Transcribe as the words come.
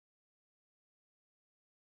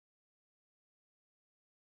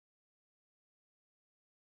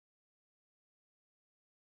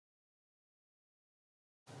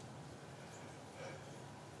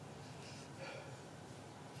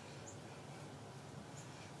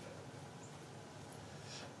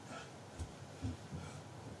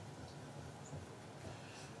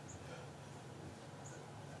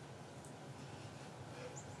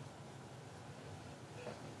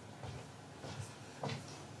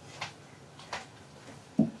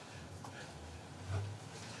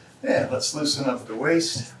Yeah, let's loosen up the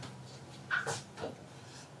waist.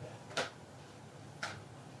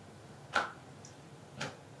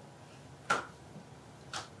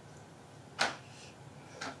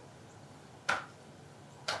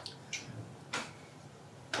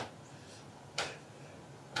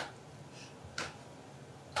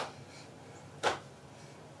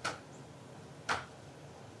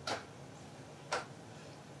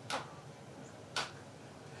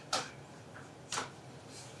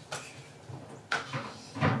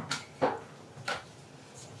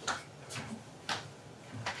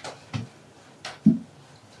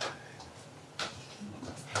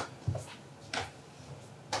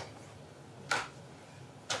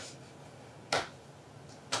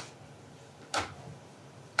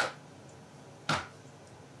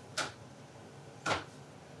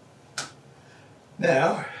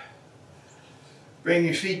 Now, bring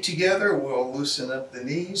your feet together. We'll loosen up the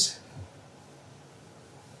knees.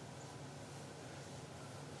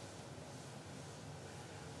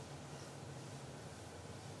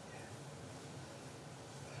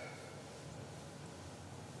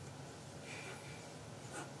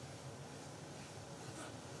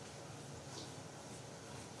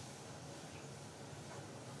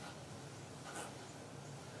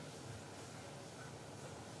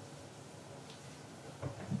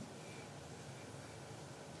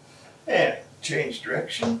 And change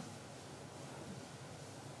direction.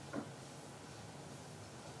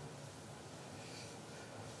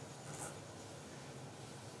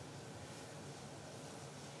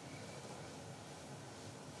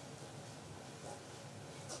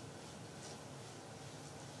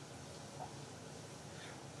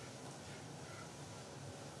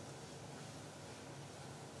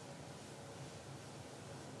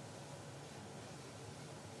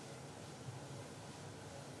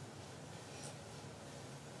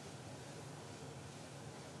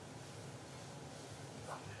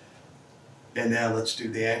 And now let's do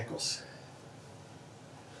the ankles.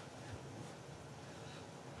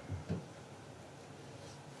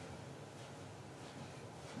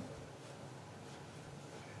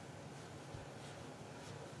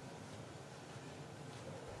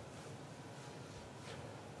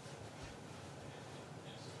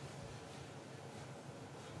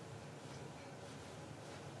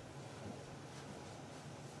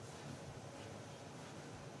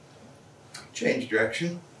 Change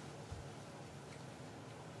direction.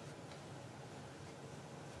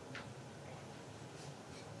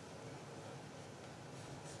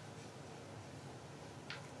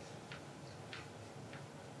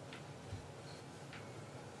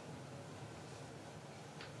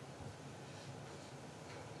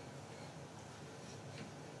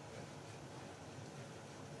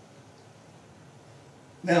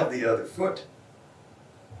 Now the other foot.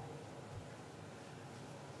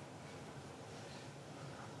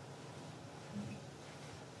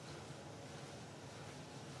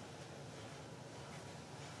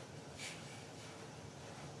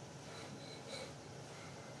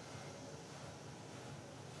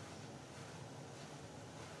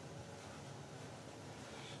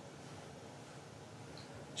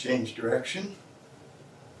 Change direction.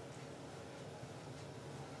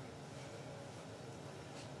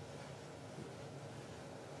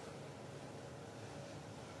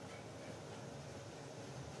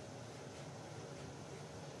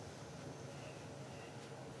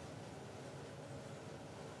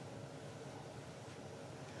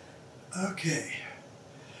 Okay.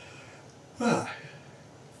 Ah.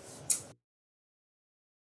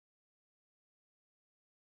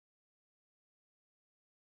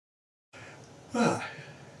 Ah.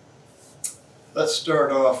 Let's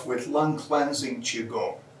start off with lung cleansing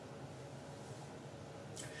Qigong.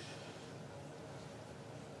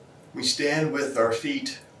 We stand with our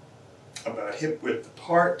feet about hip width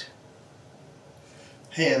apart,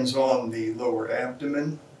 hands on the lower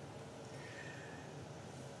abdomen.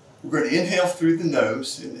 We're going to inhale through the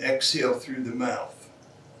nose and exhale through the mouth.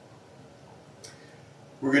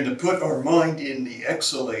 We're going to put our mind in the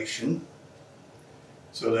exhalation,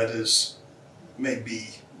 so that is maybe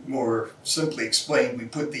more simply explained, we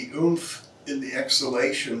put the oomph in the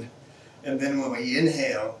exhalation, and then when we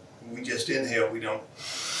inhale, we just inhale, we don't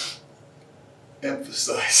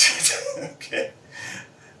emphasize it. Okay.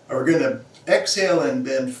 We're going to exhale and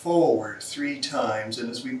bend forward 3 times,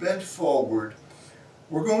 and as we bend forward,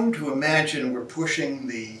 we're going to imagine we're pushing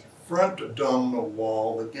the front abdominal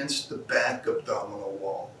wall against the back abdominal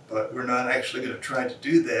wall, but we're not actually going to try to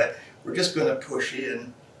do that. We're just going to push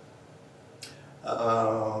in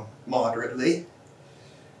moderately,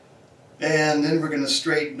 And then we're going to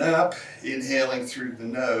straighten up, inhaling through the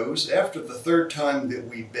nose. After the third time that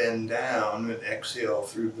we bend down and exhale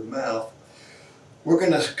through the mouth, we're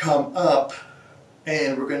going to come up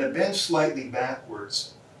and we're going to bend slightly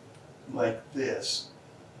backwards like this.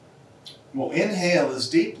 We'll inhale as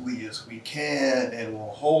deeply as we can and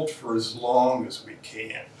we'll hold for as long as we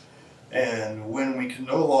can. And when we can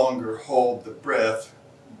no longer hold the breath,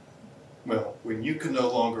 well, when you can no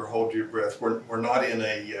longer hold your breath, we're not in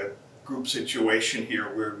a group situation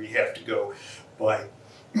here where we have to go by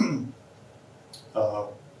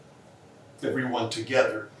everyone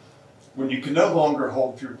together. When you can no longer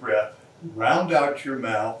hold your breath, round out your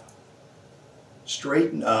mouth,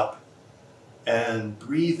 straighten up, and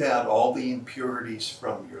breathe out all the impurities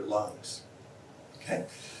from your lungs. Okay?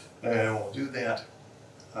 And we'll do that.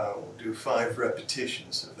 We'll do 5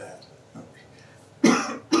 repetitions of that.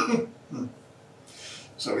 Okay.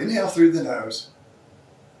 So inhale through the nose.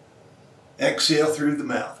 Exhale through the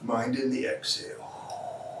mouth. Mind in the exhale.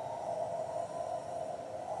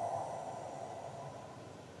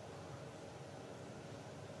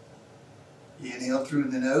 Inhale through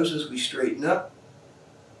the nose as we straighten up.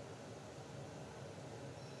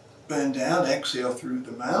 Bend down, exhale through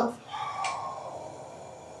the mouth.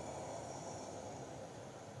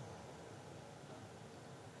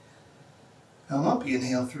 Come up,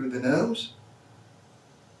 inhale through the nose.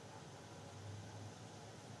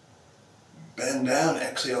 Bend down,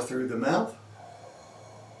 exhale through the mouth.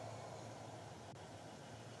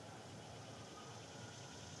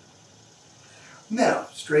 Now,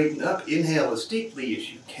 straighten up, inhale as deeply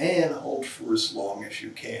as you can, hold for as long as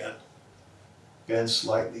you can. Bend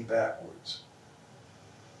slightly backwards.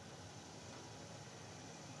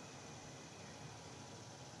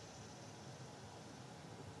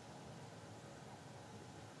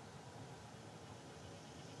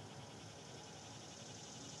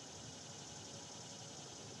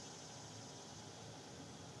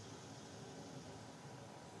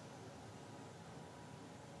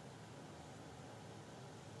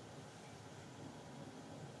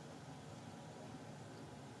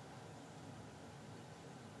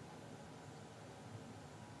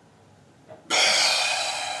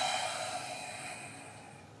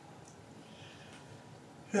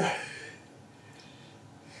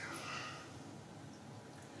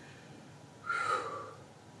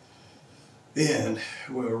 And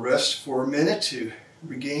we'll rest for a minute to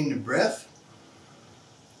regain the breath.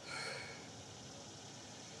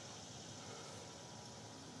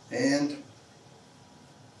 And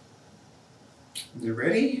you're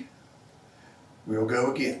ready? We'll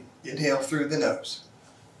go again. Inhale through the nose.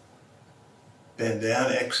 Bend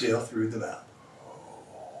down, exhale through the mouth.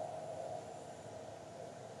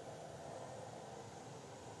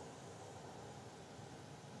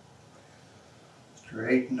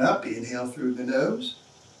 Straighten up, inhale through the nose.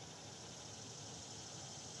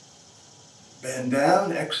 Bend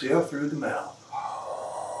down, exhale through the mouth.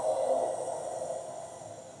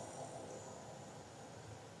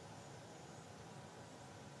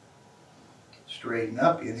 Straighten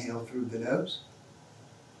up, inhale through the nose.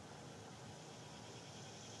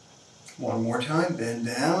 One more time, bend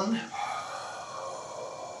down.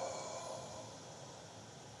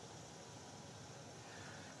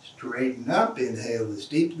 Straighten up, inhale as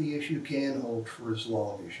deeply as you can, hold for as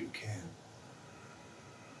long as you can.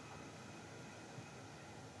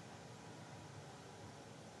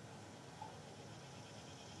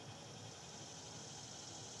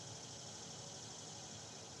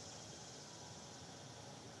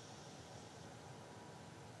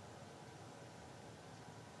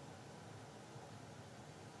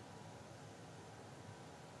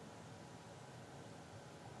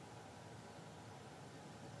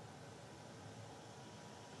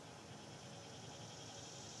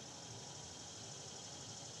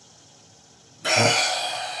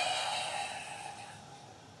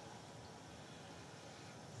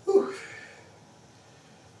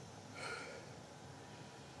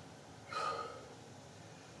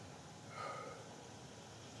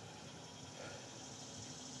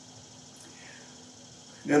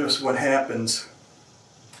 Notice what happens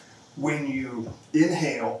when you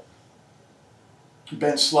inhale,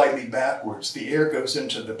 bend slightly backwards. The air goes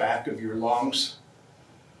into the back of your lungs.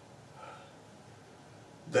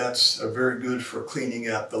 That's very good for cleaning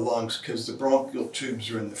out the lungs because the bronchial tubes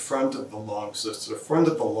are in the front of the lungs. So the front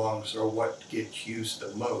of the lungs are what get used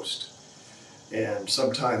the most. And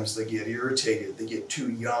sometimes they get irritated, they get too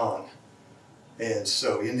young. And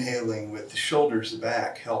so inhaling with the shoulders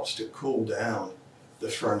back helps to cool down the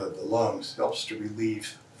front of the lungs, helps to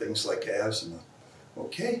relieve things like asthma.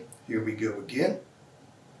 Okay, here we go again.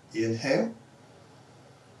 Inhale.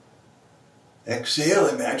 Exhale,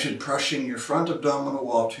 imagine pushing your front abdominal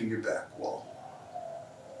wall to your back wall.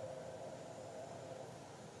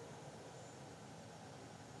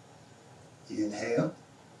 Inhale.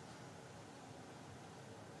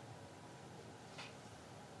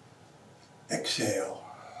 Exhale.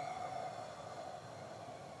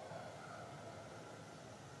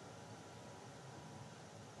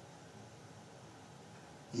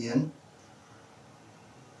 In.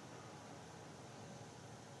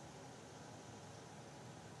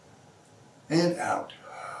 And out.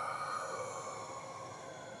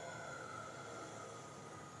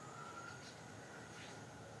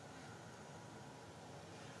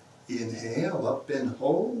 Inhale, up and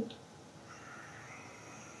hold.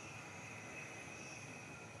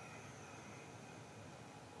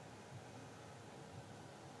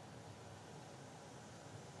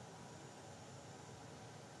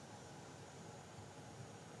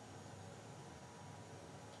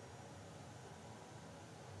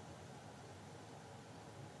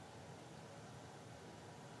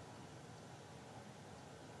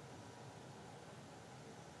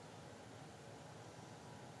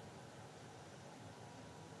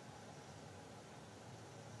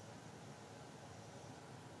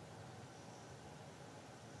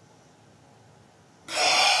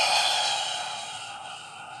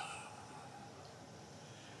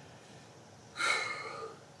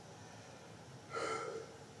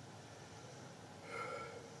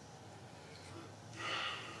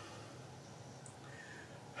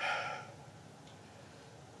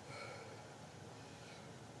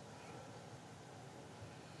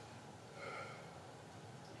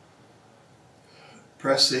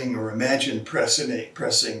 Pressing, or imagine pressing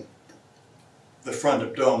the front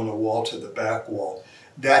abdominal wall to the back wall.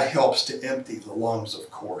 That helps to empty the lungs, of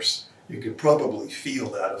course. You can probably feel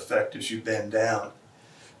that effect as you bend down.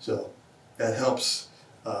 So that helps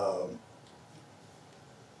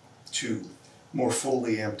to more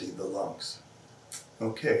fully empty the lungs.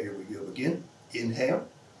 Okay, here we go again. Inhale.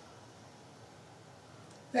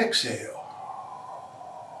 Exhale.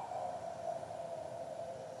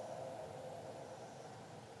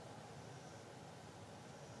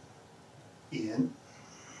 In.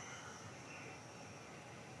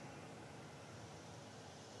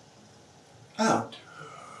 Out.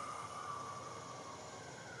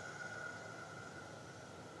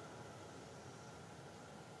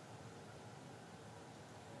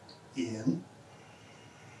 In.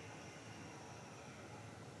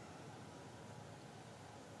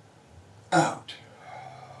 Out.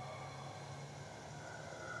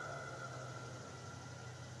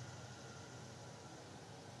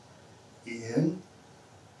 In,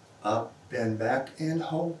 up, bend back, and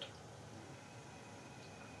hold.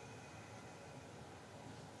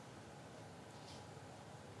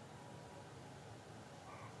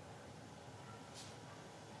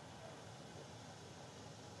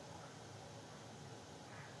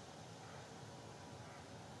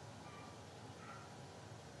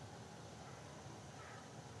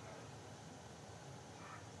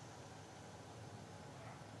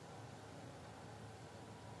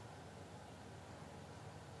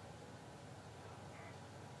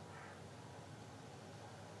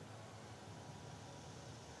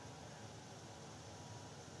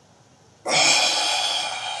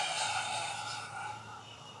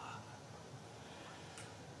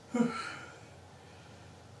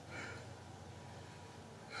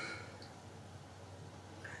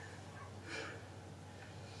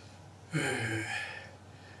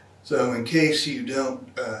 So in case you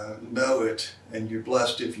don't know it, and you're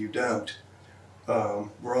blessed if you don't,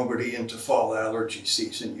 we're already into fall allergy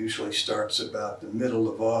season. Usually starts about the middle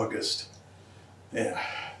of August. Yeah,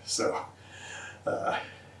 so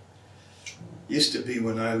used to be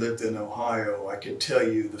when I lived in Ohio, I could tell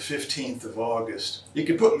you the 15th of August. You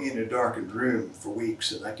could put me in a darkened room for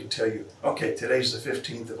weeks and I could tell you, okay, today's the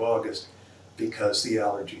 15th of August, because the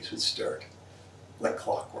allergies would start like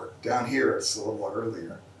clockwork. Down here it's a little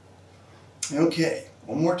earlier. Okay,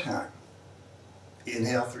 one more time.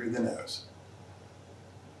 Inhale through the nose.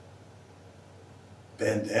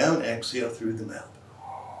 Bend down, exhale through the mouth.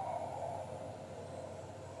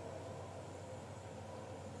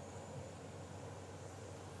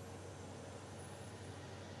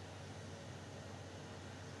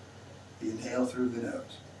 Inhale through the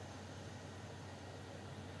nose.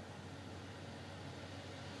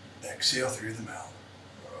 Exhale through the mouth.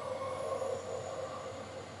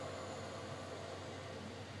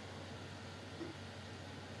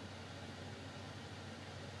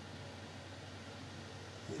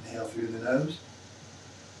 Inhale through the nose.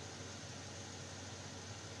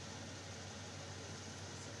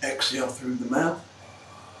 Exhale through the mouth.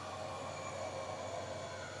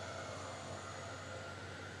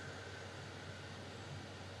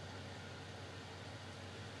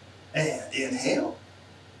 And inhale,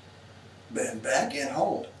 bend back and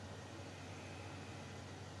hold.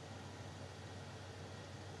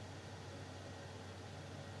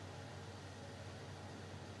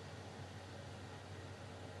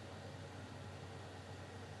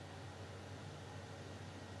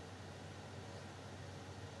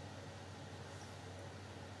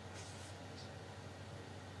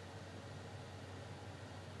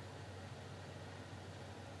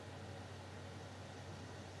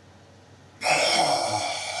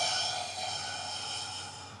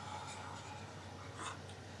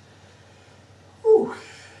 Whew.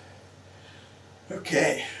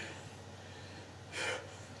 Okay.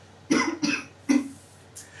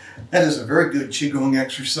 That is a very good Qigong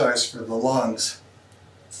exercise for the lungs.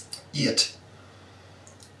 It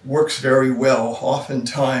works very well.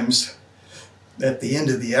 Oftentimes, at the end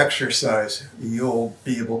of the exercise, you'll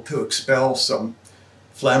be able to expel some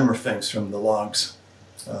phlegm things from the lungs.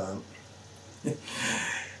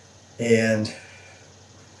 And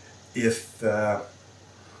if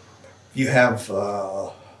you have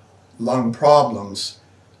lung problems,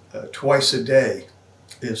 twice a day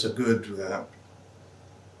is a good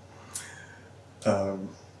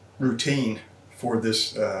routine for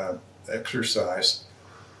this exercise.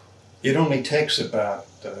 It only takes about,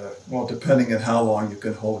 well, depending on how long you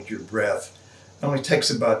can hold your breath, it only takes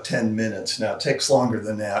about 10 minutes. Now, it takes longer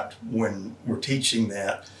than that when we're teaching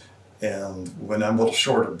that, and when I'm a little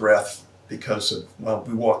short of breath because of, well,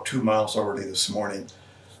 we walked 2 miles already this morning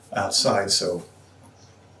outside, so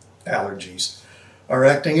allergies are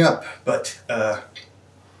acting up. But yeah,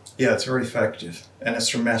 it's very effective, and it's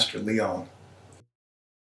from Master Leon.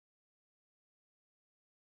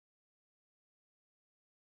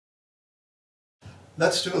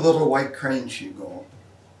 Let's do a little white crane Qigong.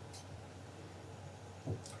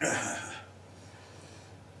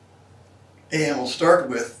 And we'll start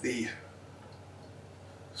with the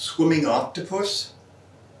swimming octopus.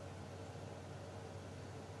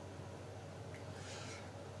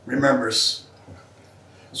 Remember,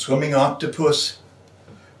 swimming octopus,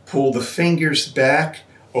 pull the fingers back,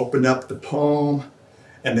 open up the palm,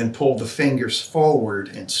 and then pull the fingers forward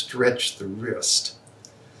and stretch the wrist.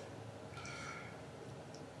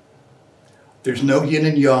 There's no yin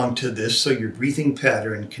and yang to this, so your breathing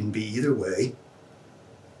pattern can be either way.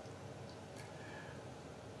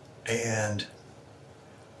 And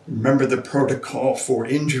remember the protocol for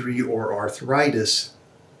injury or arthritis.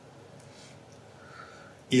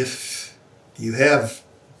 If you have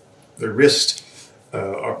the wrist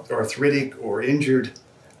arthritic or injured,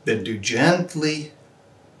 then do gently.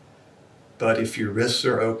 But if your wrists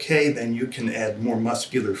are okay, then you can add more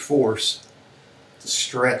muscular force to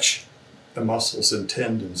stretch the muscles and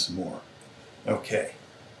tendons more. Okay.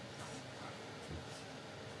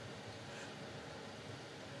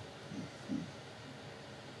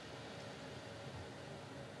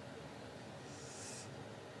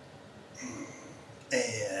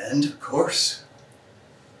 And of course,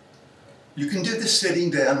 you can do this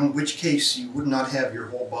sitting down, in which case you would not have your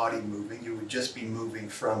whole body moving. You would just be moving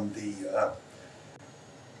from the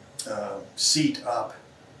seat up.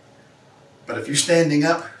 But if you're standing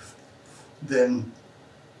up, then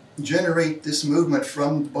generate this movement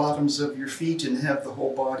from the bottoms of your feet and have the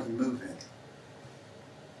whole body moving.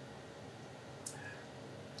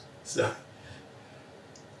 So,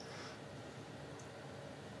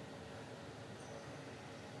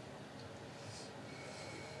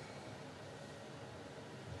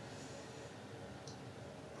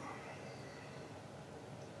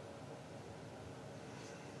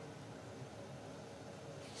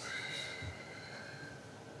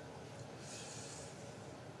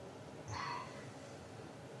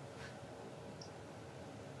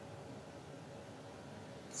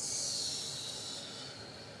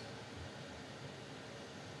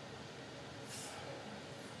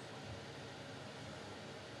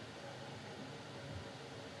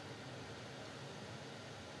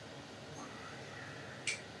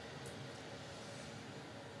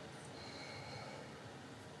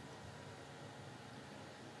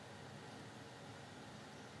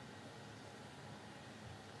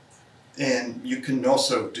 and you can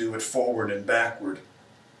also do it forward and backward,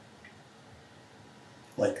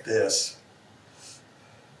 like this.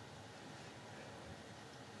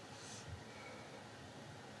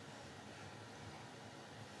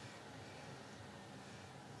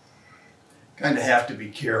 Kind of have to be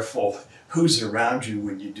careful who's around you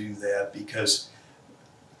when you do that, because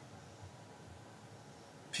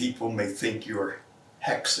people may think you're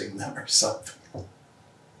hexing them or something.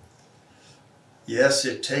 Yes,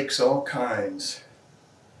 it takes all kinds.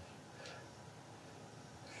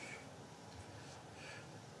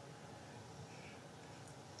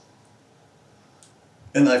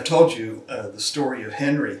 And I've told you the story of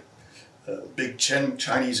Henry, a big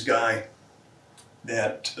Chinese guy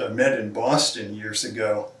that met in Boston years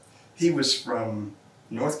ago. He was from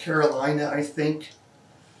North Carolina, I think.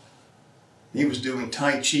 He was doing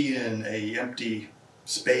Tai Chi in an empty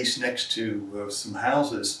space next to some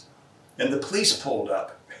houses, and the police pulled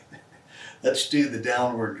up. Let's do the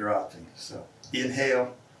downward dropping. So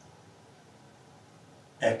inhale,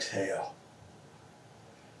 exhale.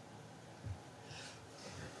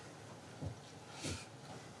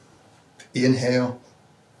 Inhale,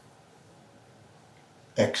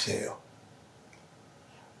 exhale.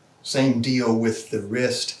 Same deal with the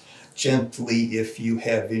wrist, gently if you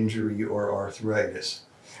have injury or arthritis.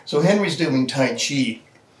 So Henry's doing Tai Chi,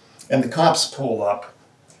 and the cops pull up,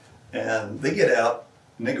 and they get out,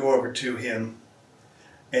 and they go over to him,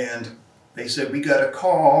 and they said, we got a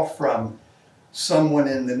call from someone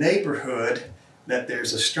in the neighborhood that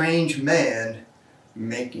there's a strange man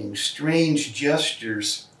making strange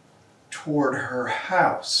gestures toward her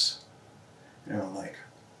house. And I'm like,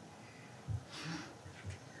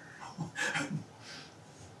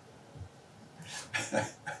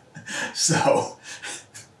 so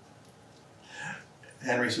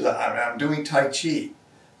Henry said, I'm doing Tai Chi.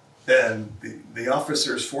 And the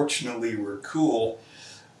officers fortunately were cool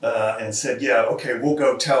and said, yeah, okay, we'll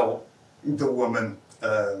go tell the woman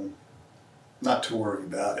not to worry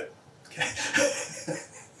about it. Okay.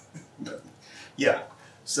 But, yeah,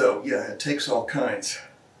 so yeah, it takes all kinds.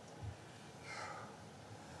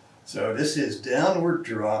 So this is downward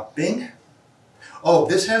dropping. Oh,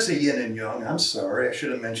 this has a yin and yang. I'm sorry, I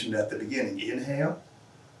should have mentioned at the beginning. Inhale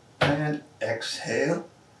and exhale,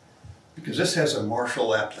 because this has a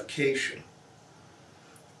martial application.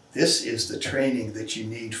 This is the training that you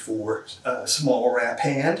need for a small wrap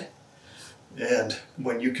hand. And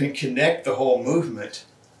when you can connect the whole movement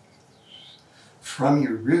from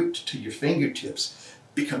your root to your fingertips,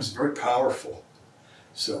 it becomes very powerful.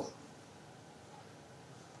 So,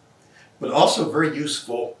 but also very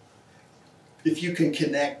useful if you can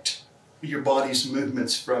connect your body's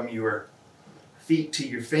movements from your feet to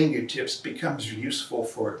your fingertips. Becomes useful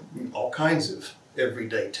for all kinds of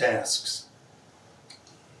everyday tasks,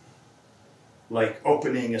 like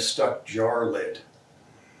opening a stuck jar lid.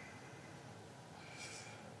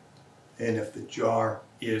 And if the jar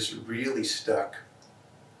is really stuck,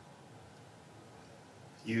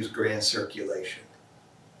 use grand circulation.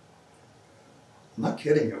 I'm not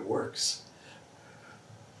kidding, it works.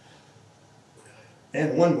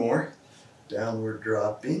 And one more, downward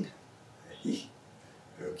dropping.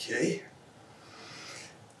 Okay.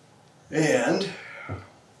 And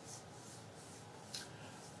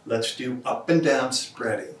let's do up and down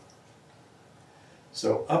spreading.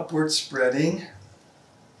 So upward spreading.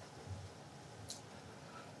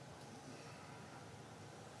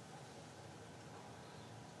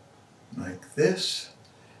 Like this.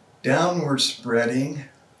 Downward spreading.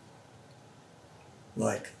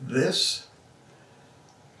 Like this.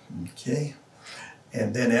 Okay.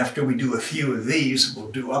 And then after we do a few of these,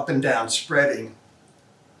 we'll do up and down spreading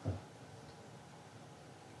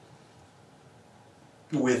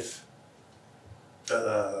with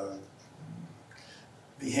the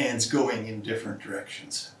hands going in different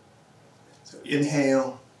directions. So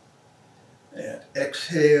inhale and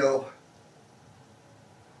exhale.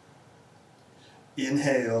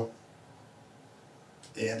 Inhale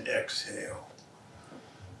and exhale.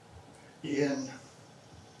 In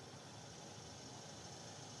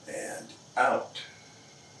and out.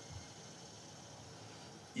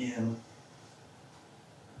 In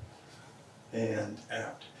and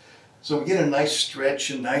out. So we get a nice stretch,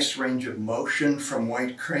 a nice range of motion from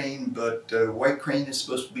white crane, but white crane is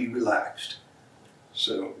supposed to be relaxed.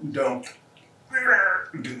 So don't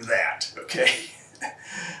do that, okay?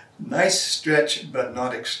 Nice stretch, but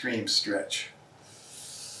not extreme stretch.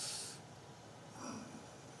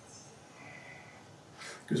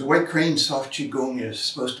 Because white crane soft qigong is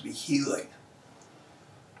supposed to be healing.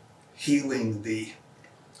 Healing the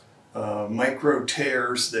micro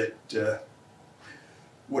tears that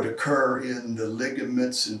would occur in the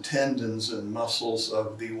ligaments and tendons and muscles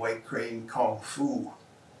of the white crane Kung Fu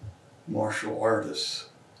martial artists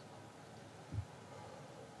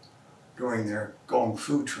during their Kung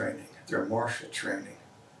Fu training, their martial training.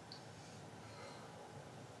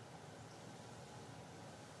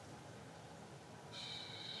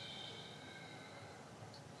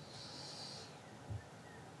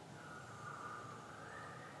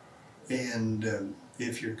 And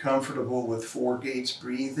if you're comfortable with 4 gates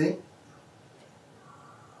breathing,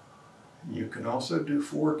 you can also do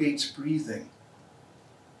 4 gates breathing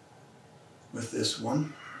with this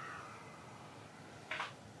one.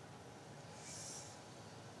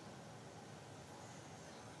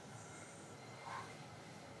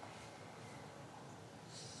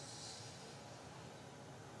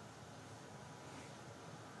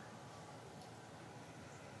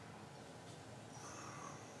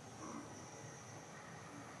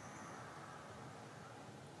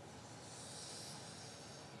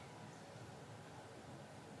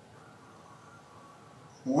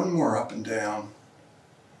 One more up and down.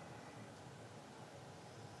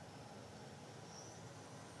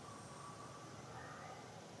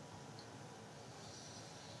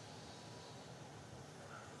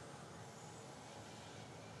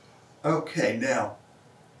 Okay, now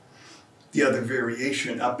the other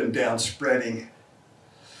variation, up and down spreading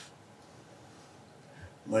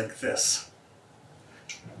like this.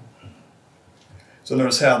 So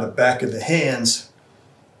notice how the back of the hands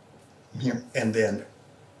here and then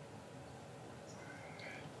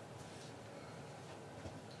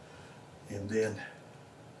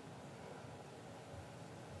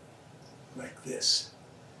like this.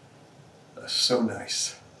 That's so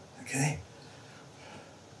nice. Okay?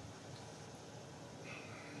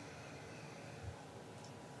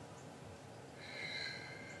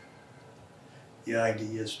 The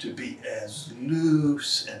idea is to be as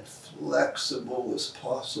loose and flexible as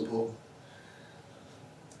possible.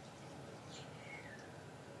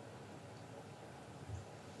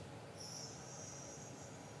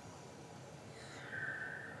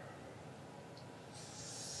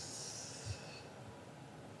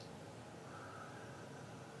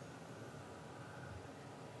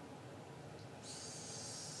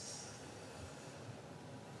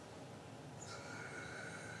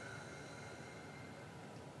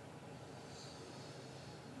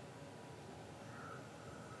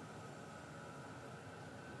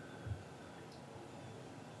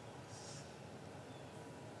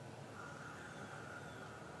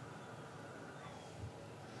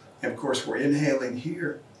 And of course, we're inhaling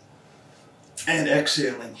here and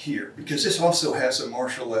exhaling here, because this also has a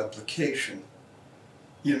martial application.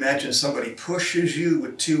 You imagine somebody pushes you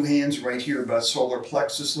with two hands right here about solar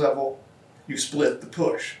plexus level, you split the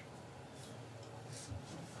push.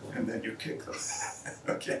 And then you kick them.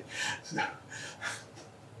 Okay. So,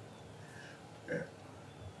 yeah.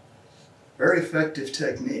 Very effective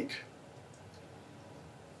technique.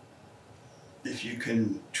 If you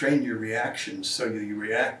can train your reactions so you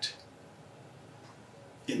react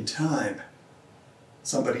in time.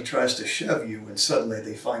 Somebody tries to shove you and suddenly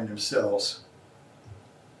they find themselves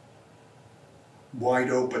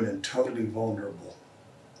wide open and totally vulnerable.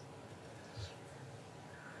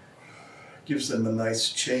 Gives them a nice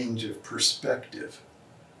change of perspective.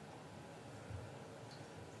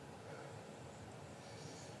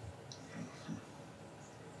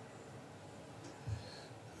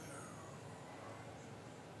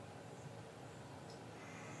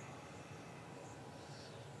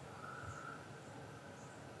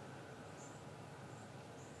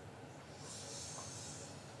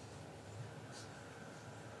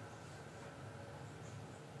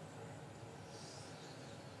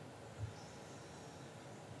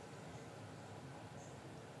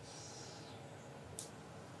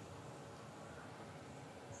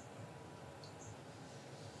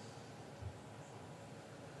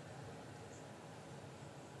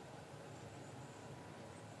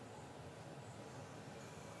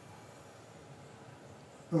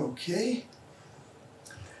 Okay,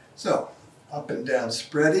 so up and down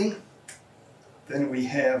spreading. Then we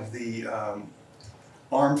have the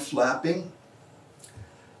arm flapping.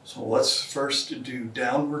 So let's first do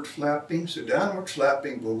downward flapping. So downward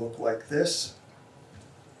flapping will look like this.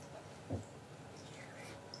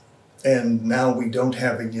 And now we don't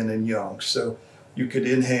have a yin and yang. So you could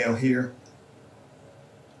inhale here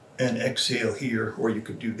and exhale here, or you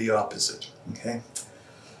could do the opposite, okay?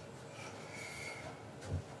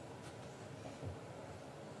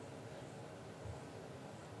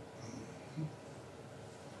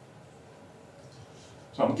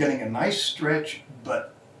 So I'm getting a nice stretch,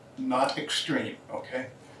 but not extreme, okay?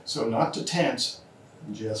 So not to tense,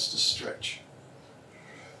 just to stretch.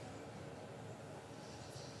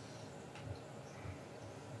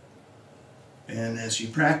 And as you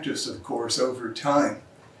practice, of course, over time,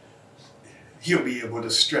 you'll be able to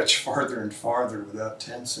stretch farther and farther without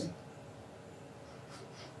tensing.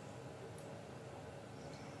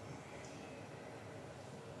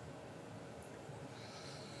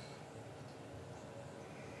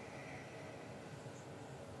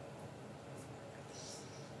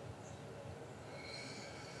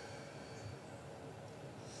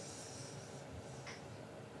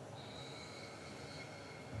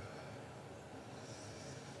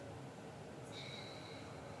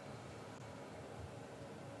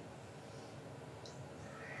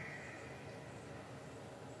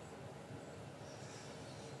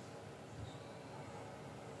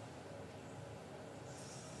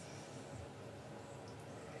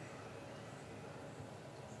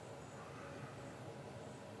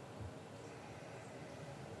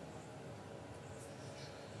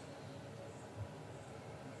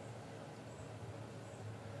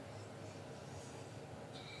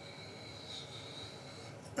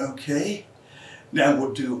 Okay, now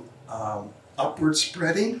we'll do upward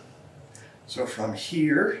spreading. So from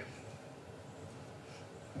here,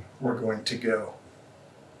 we're going to go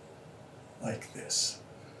like this.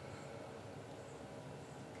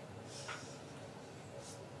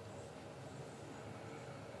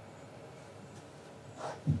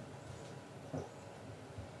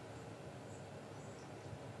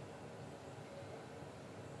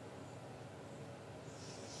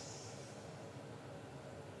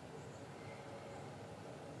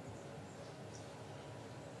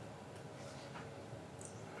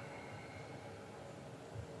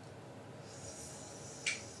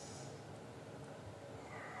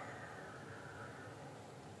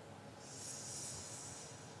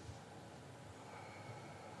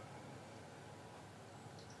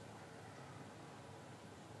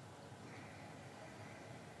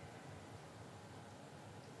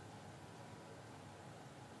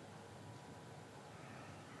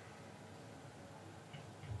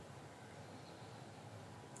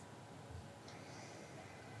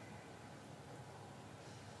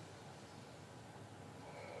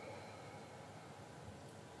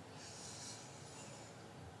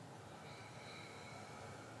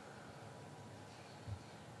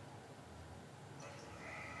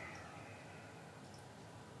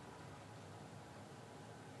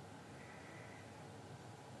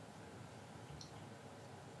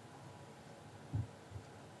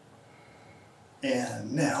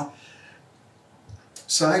 And now,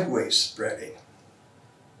 sideways spreading.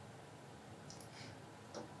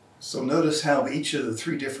 So notice how each of the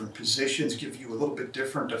three different positions give you a little bit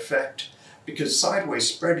different effect, because sideways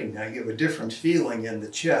spreading now you have a different feeling in the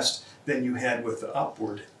chest than you had with the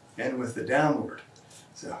upward and with the downward.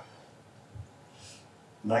 So,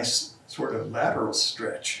 nice sort of lateral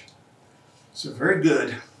stretch. So very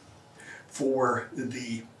good for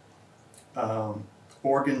the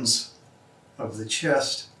organs of the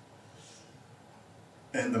chest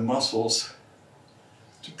and the muscles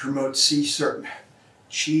to promote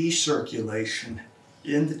qi circulation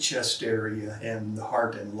in the chest area and the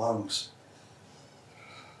heart and lungs.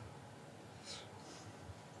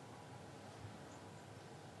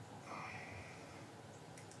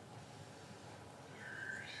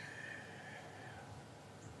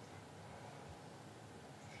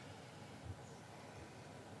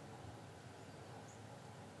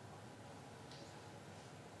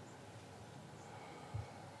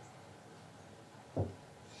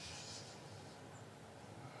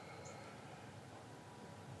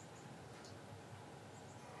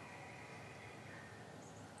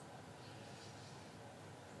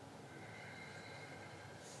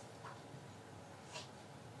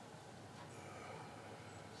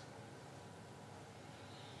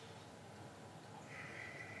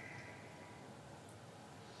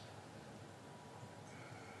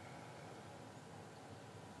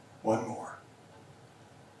 One more.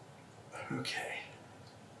 Okay.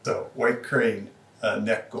 So, white crane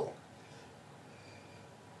neck goal.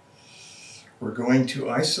 We're going to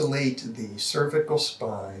isolate the cervical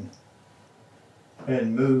spine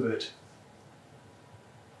and move it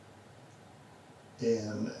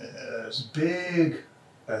in as big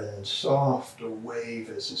and soft a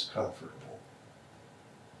wave as is comfortable.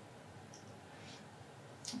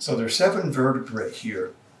 So there's 7 vertebrae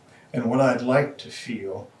here, and what I'd like to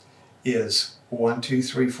feel is 1, 2,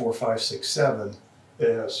 3, 4, 5, 6, 7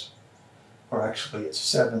 is, or actually it's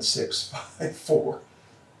 7, 6, 5, 4.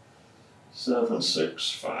 7,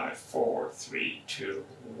 6, 5, 4, 3, 2,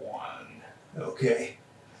 1. Okay.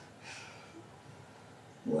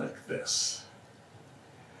 Like this.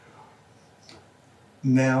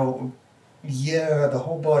 Now, yeah, the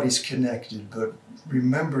whole body's connected, but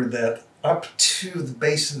remember that up to the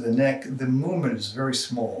base of the neck, the movement is very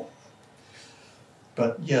small.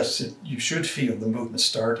 But yes, you should feel the movement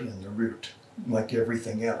start in the root, like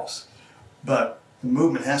everything else. But the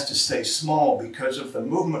movement has to stay small, because if the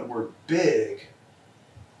movement were big,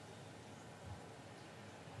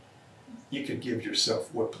 you could give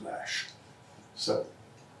yourself whiplash. So,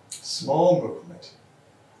 small movement.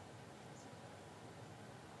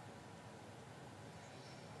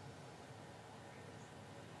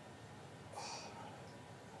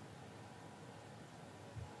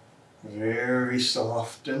 Very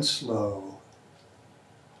soft and slow.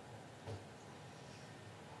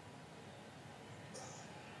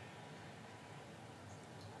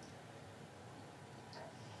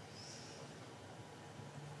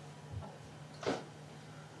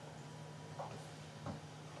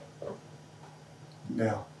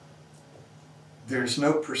 Now, there's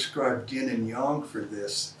no prescribed yin and yang for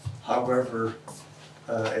this. However,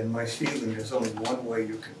 in my feeling, there's only one way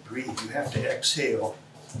you can breathe. You have to exhale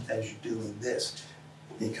as you're doing this,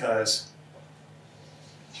 because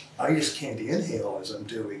I just can't inhale as I'm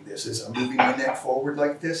doing this. As I'm moving my neck forward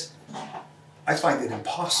like this, I find it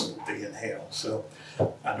impossible to inhale. So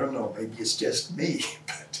I don't know, maybe it's just me,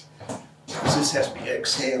 but this has to be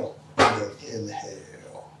exhale and then inhale.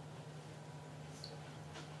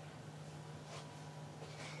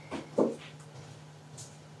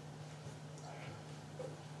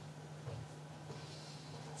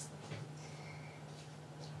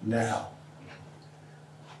 Now,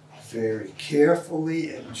 very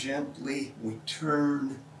carefully and gently, we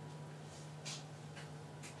turn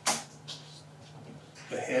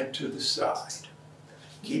the head to the side,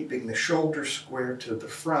 keeping the shoulder square to the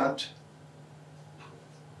front.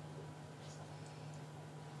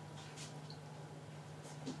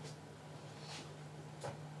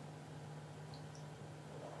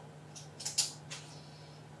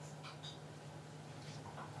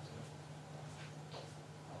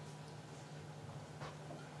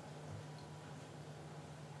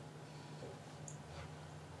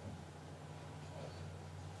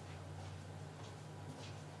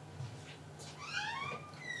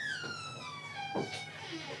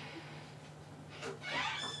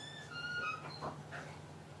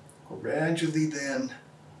 Gradually then,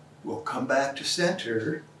 we'll come back to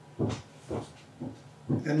center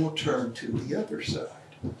and we'll turn to the other side.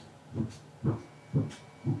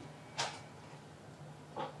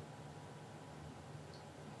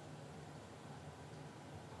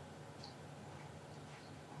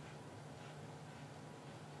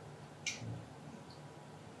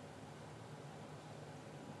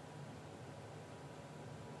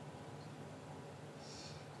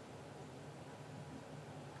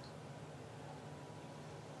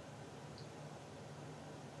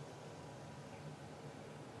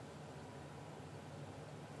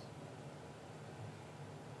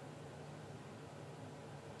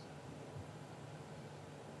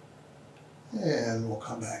 And we'll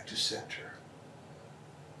come back to center.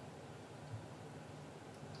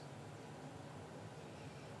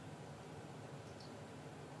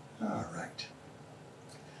 All right.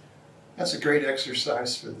 That's a great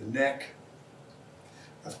exercise for the neck.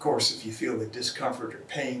 Of course, if you feel the discomfort or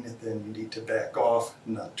pain, then you need to back off,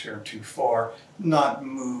 not turn too far, not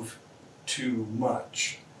move too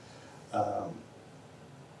much.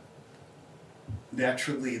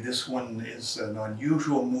 Naturally, this one is an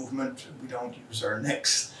unusual movement. We don't use our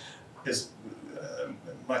necks as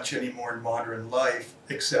much anymore in modern life,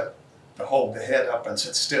 except to hold the head up and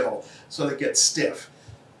sit still so they get stiff.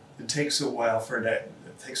 It takes a while for that.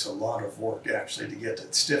 It takes a lot of work actually to get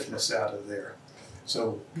that stiffness out of there.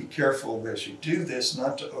 So be careful as you do this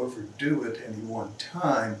not to overdo it any one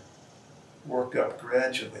time. Work up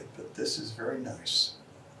gradually, but this is very nice.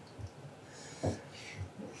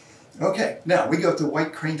 Okay, now we go to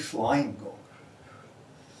White Crane Flying Gong.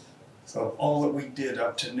 So all that we did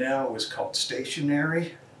up to now was called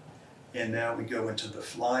stationary, and now we go into the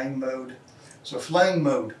flying mode. So flying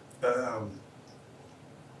mode,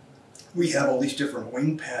 we have all these different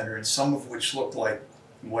wing patterns, some of which look like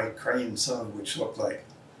white crane, some of which look like,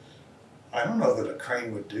 I don't know that a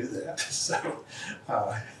crane would do that. So,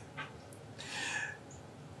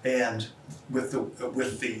 and with the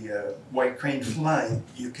white crane flying,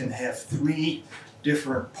 you can have 3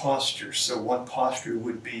 different postures. So one posture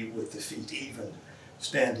would be with the feet even,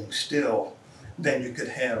 standing still. Then you could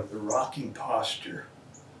have the rocking posture,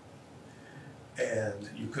 and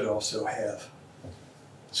you could also have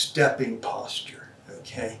stepping posture.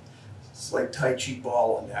 Okay, it's like Tai Chi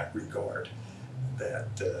ball in that regard.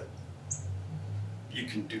 That you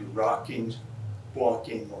can do rocking,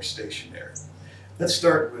 walking, or stationary. Let's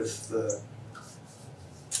start with the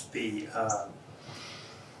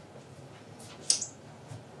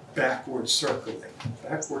backward circling.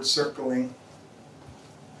 Backward circling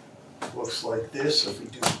looks like this. If we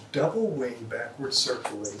do double wing backward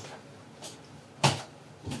circling,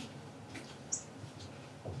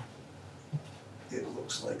 it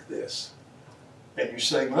looks like this. And you're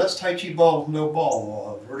saying, well, that's Tai Chi ball with no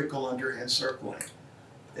ball, vertical underhand circling.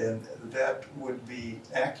 And that would be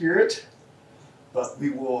accurate, but we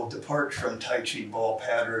will depart from Tai Chi ball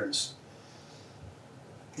patterns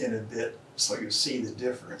in a bit so you'll see the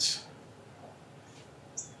difference.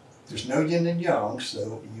 There's no yin and yang,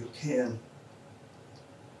 so you can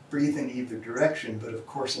breathe in either direction, but of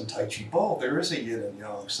course in Tai Chi ball there is a yin and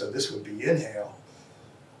yang, so this would be inhale,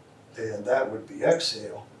 and that would be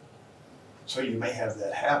exhale. So you may have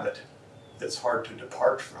that habit that's hard to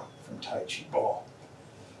depart from Tai Chi ball.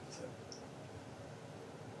 So,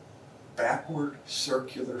 backward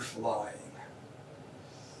circular flying.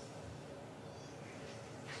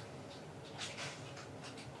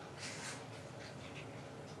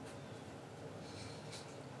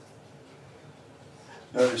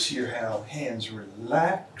 Notice here how hands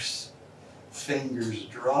relax, fingers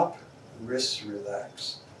drop, wrists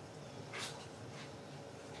relax.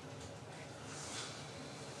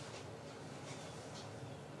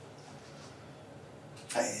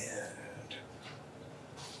 And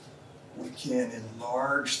we can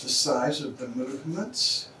enlarge the size of the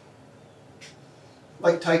movements.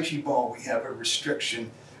 Like Tai Chi Ball, we have a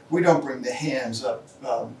restriction. We don't bring the hands up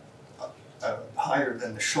higher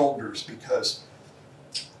than the shoulders, because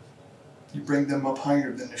you bring them up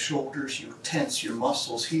higher than the shoulders, you tense your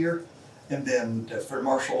muscles here, and then for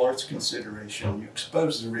martial arts consideration, you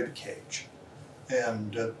expose the rib cage.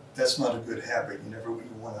 And that's not a good habit. You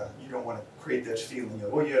don't want to create that feeling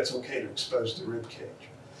of, oh yeah, it's okay to expose the rib cage.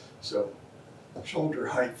 So, shoulder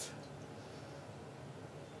height.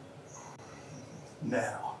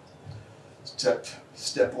 Now,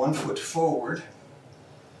 step 1 foot forward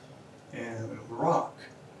and rock.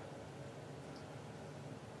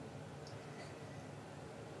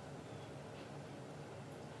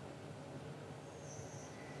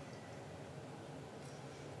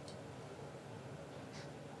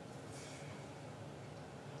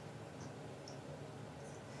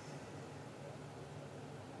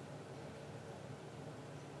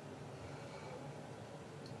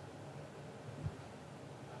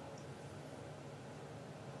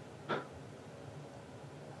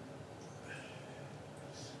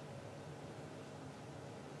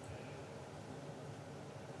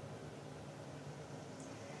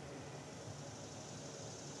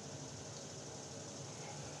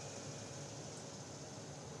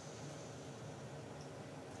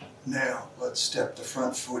 Now, let's step the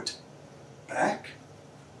front foot back,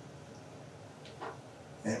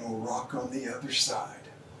 and we'll rock on the other side.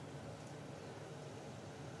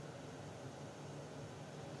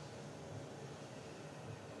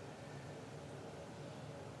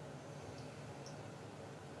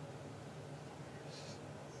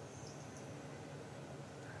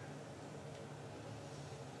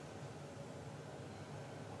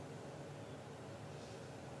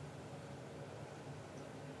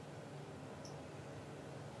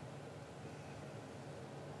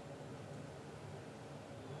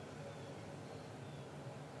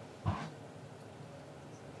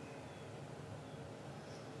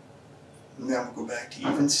 Now we'll go back to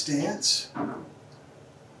even stance.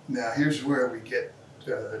 Now here's where we get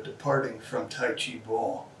departing from Tai Chi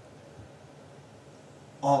Ball.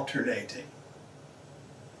 Alternating.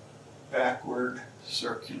 Backward,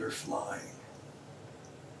 circular flying.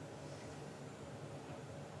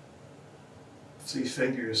 See,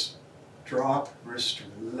 fingers drop, wrist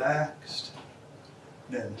relaxed.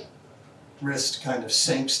 Then wrist kind of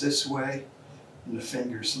sinks this way, and the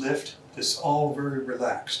fingers lift. This all very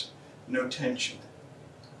relaxed. No tension.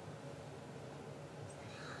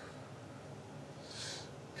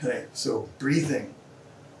 Okay, so breathing.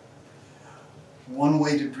 One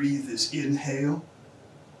way to breathe is inhale,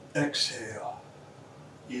 exhale.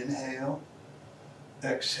 Inhale,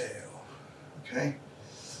 exhale. Okay?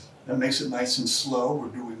 That makes it nice and slow. We're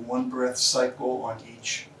doing one breath cycle on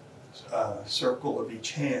each circle of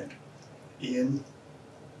each hand. In,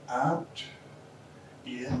 out,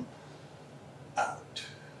 in, out.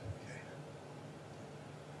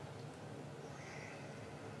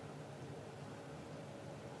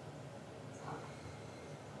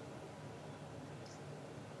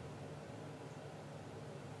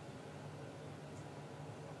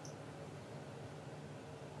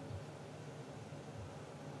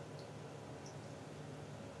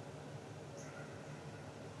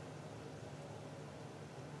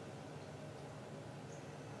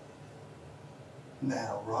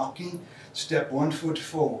 Now, rocking, step 1 foot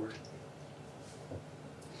forward.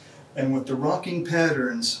 And with the rocking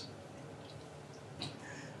patterns,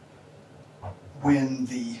 when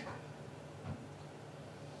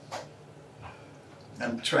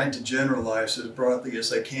I'm trying to generalize as broadly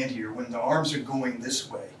as I can here, when the arms are going this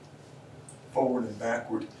way, forward and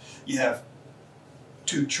backward, you have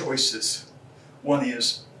two choices. One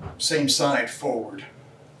is same side forward,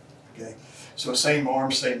 okay? So same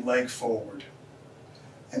arm, same leg forward.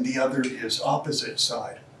 And the other is opposite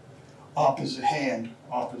side. Opposite hand,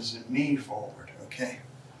 opposite knee forward, okay?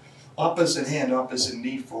 Opposite hand, opposite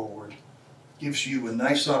knee forward gives you a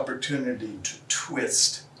nice opportunity to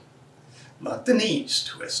twist. Not the knees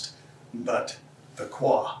twist, but the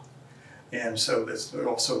qua. And so that's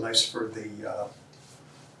also nice for the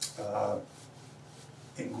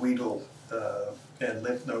inguinal and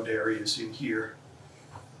lymph node areas in here,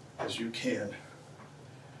 as you can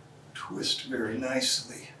twist very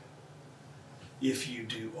nicely. If you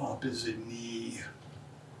do opposite knee,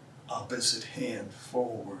 opposite hand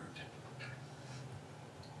forward.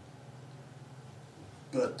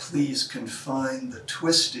 but please confine the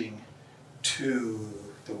twisting to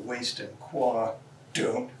the waist and quad.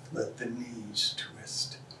 Don't let the knees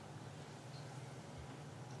twist.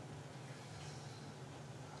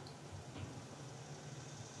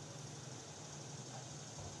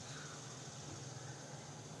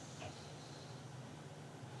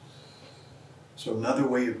 So another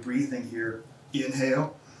way of breathing here,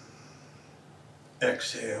 inhale,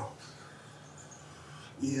 exhale,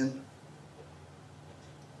 in,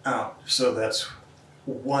 out. So that's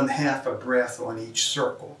 1/2 a breath on each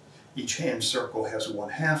circle. Each hand circle has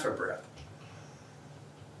 1/2 a breath.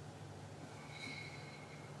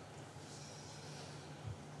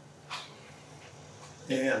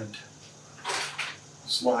 And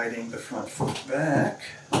sliding the front foot back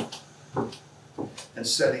and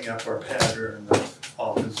setting up our pattern of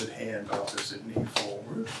opposite hand, opposite knee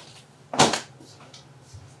forward.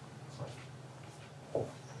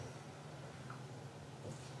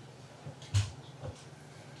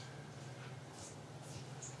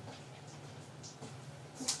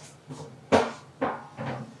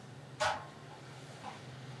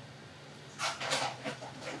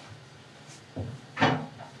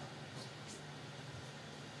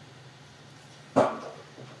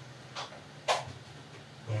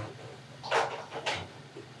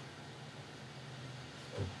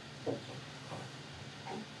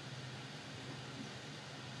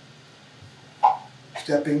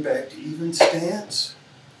 Stepping back to even stance,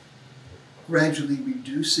 gradually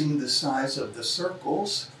reducing the size of the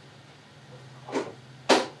circles.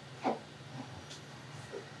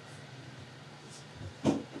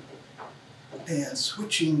 And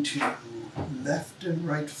switching to left and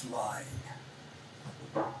right flying.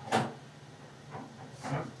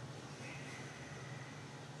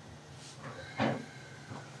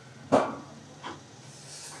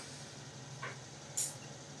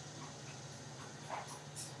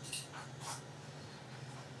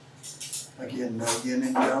 Again, no yin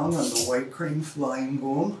and yang on the white crane flying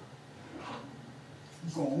gong.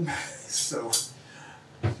 So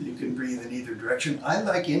you can breathe in either direction. I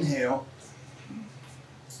like inhale,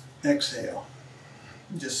 exhale.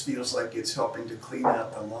 It just feels like it's helping to clean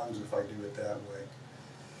out the lungs if I do it that way.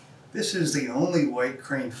 This is the only white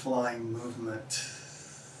crane flying movement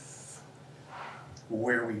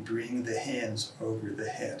where we bring the hands over the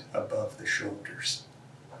head, above the shoulders.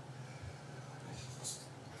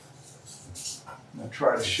 I'll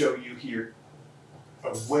try to show you here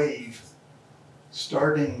a wave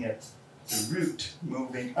starting at the root,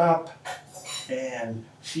 moving up and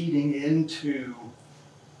feeding into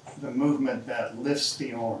the movement that lifts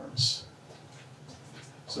the arms.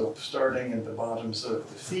 So starting at the bottoms of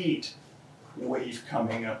the feet, wave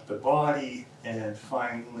coming up the body, and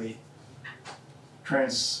finally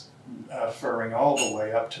transferring all the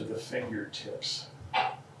way up to the fingertips.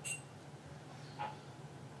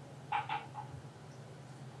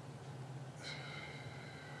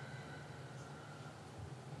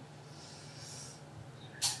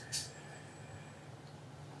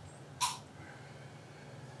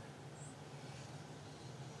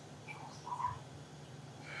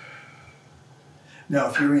 Now,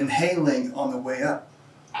 if you're inhaling on the way up,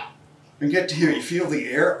 and get to here, you feel the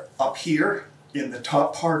air up here in the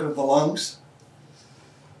top part of the lungs.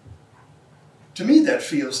 To me, that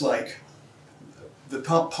feels like the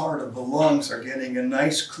top part of the lungs are getting a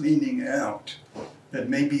nice cleaning out, that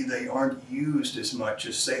maybe they aren't used as much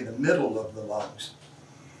as, say, the middle of the lungs.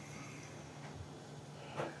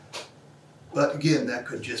 But again, that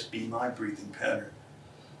could just be my breathing pattern.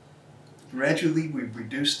 Gradually, we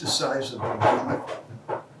reduce the size of the movement.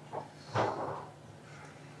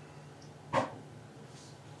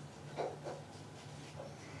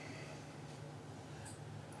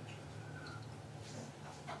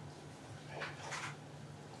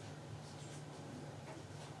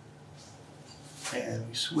 And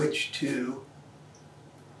we switch to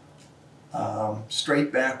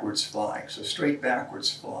straight backwards flying. So straight backwards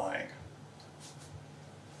flying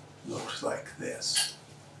looks like this.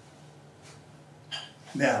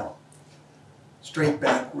 Now, straight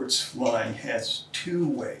backwards flying has two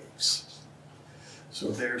waves. So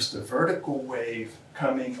there's the vertical wave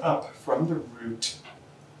coming up from the root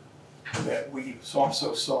that we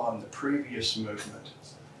also saw in the previous movement.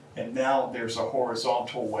 And now there's a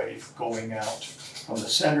horizontal wave going out from the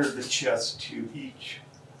center of the chest to each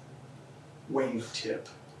wing tip.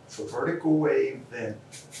 So vertical wave then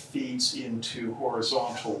feeds into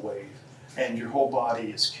horizontal wave, and your whole body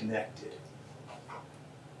is connected.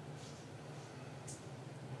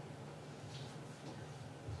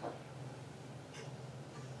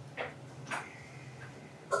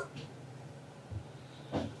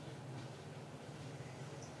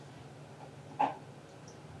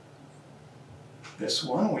 This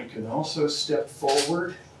one, we can also step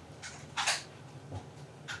forward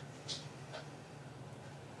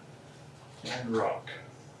and rock.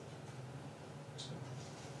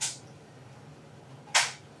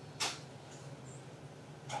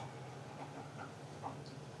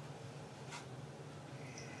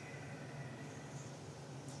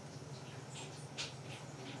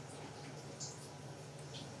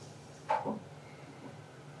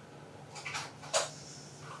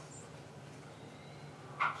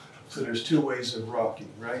 So there's two ways of rocking,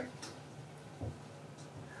 right?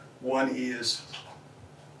 One is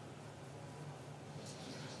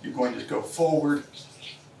you're going to go forward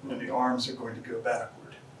and the arms are going to go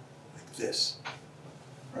backward, like this,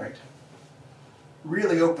 right?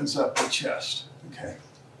 Really opens up the chest, okay?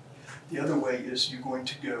 The other way is you're going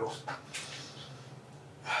to go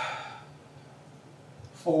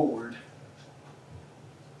forward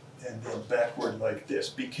and then backward like this.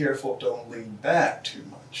 Be careful, don't lean back too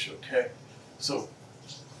much, okay? So,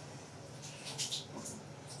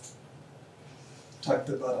 tuck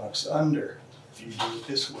the buttocks under if you do it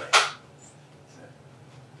this way.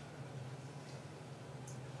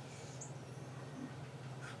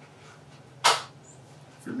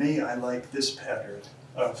 For me, I like this pattern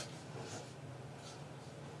of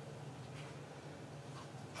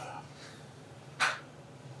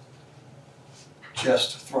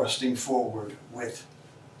chest thrusting forward with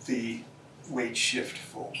the weight shift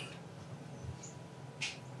forward.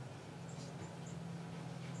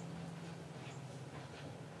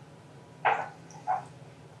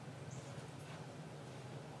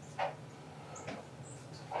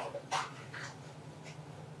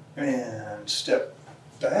 And step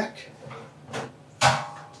back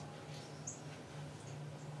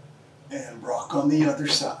and rock on the other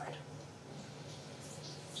side.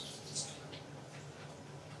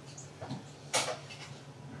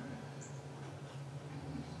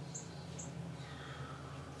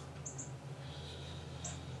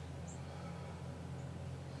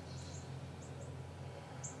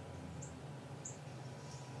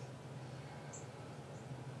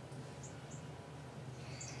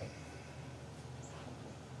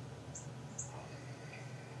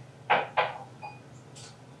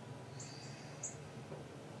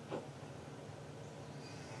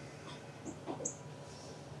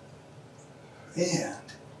 And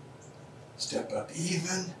step up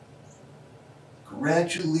even,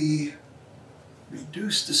 gradually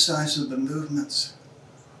reduce the size of the movements.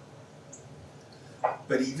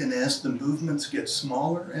 But even as the movements get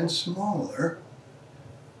smaller and smaller,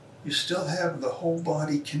 you still have the whole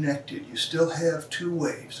body connected. You still have two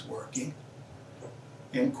waves working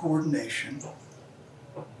in coordination.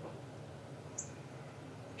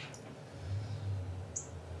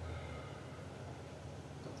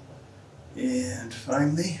 And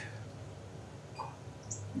finally,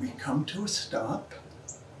 we come to a stop.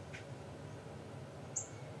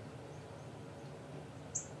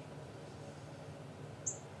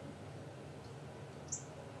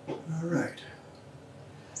 All right.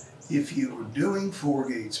 If you were doing 4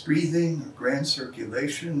 gates breathing or grand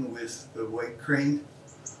circulation with the weight crane,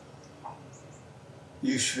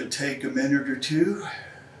 you should take a minute or two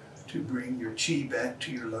to bring your chi back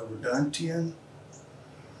to your lower dantian.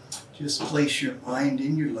 Just place your mind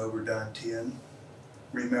in your lower dantian.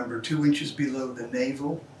 Remember, 2 inches below the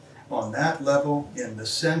navel, on that level, in the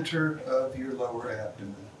center of your lower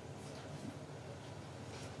abdomen.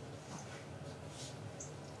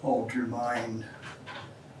 Hold your mind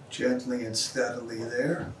gently and steadily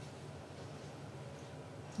there.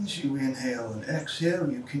 As you inhale and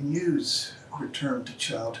exhale, you can use return to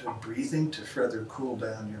childhood breathing to further cool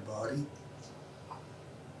down your body.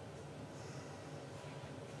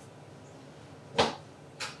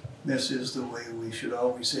 This is the way we should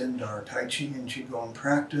always end our Tai Chi and Qigong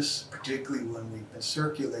practice, particularly when we've been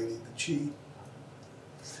circulating the Qi.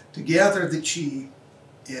 To gather the Qi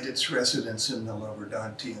at its residence in the lower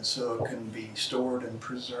dantian so it can be stored and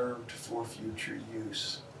preserved for future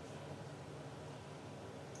use.